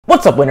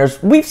What's up,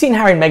 winners? We've seen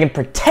Harry and Meghan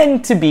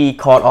pretend to be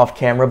caught off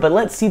camera, but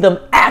let's see them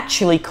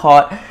actually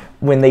caught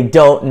when they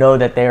don't know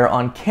that they're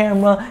on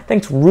camera.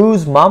 Thanks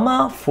Ruse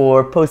Mama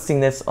for posting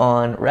this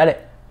on Reddit.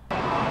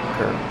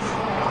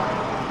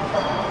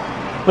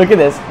 Look at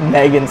this,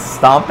 Meghan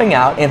stomping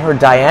out in her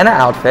Diana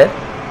outfit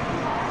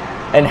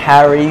and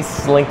Harry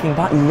slinking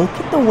by. Look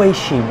at the way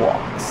she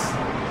walks,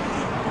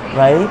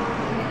 right?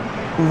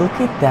 Look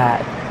at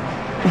that.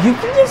 You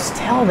can just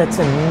tell that's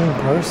a mean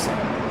person,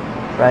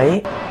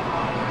 right?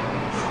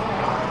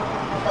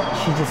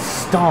 She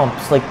just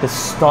stomps, like the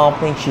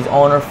stomping, she's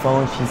on her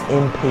phone, she's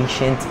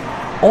impatient.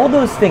 All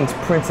those things,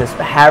 princess.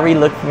 Harry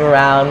looking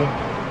around,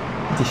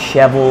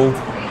 disheveled,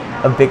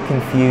 a bit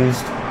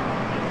confused.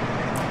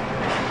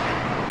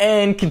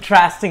 And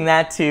contrasting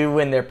that to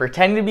when they're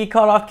pretending to be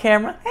caught off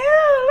camera.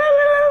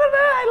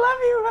 I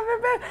love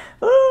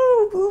you.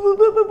 Ooh, boo, boo,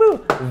 boo, boo,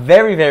 boo.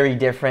 Very, very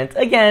different.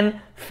 Again,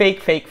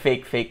 fake, fake,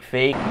 fake, fake,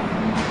 fake.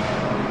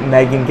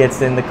 Meghan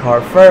gets in the car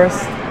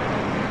first.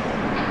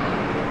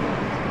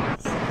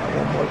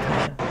 One more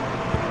time.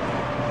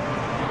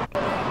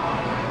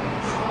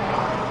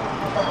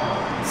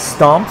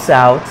 Stomps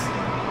out.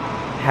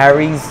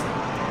 Harry's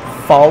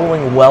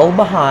following well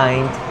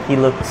behind. He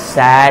looks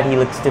sad. He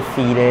looks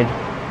defeated.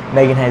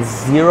 Meghan has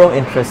zero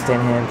interest in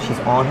him. She's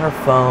on her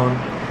phone.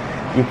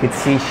 You could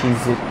see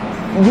she's,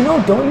 you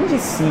know, don't you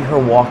just see her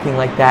walking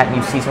like that and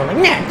you see someone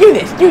like, nah, do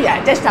this, do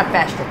that, that's not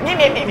fast enough.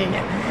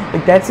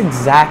 Like, that's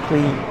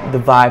exactly the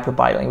vibe her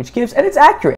body language gives, and it's accurate.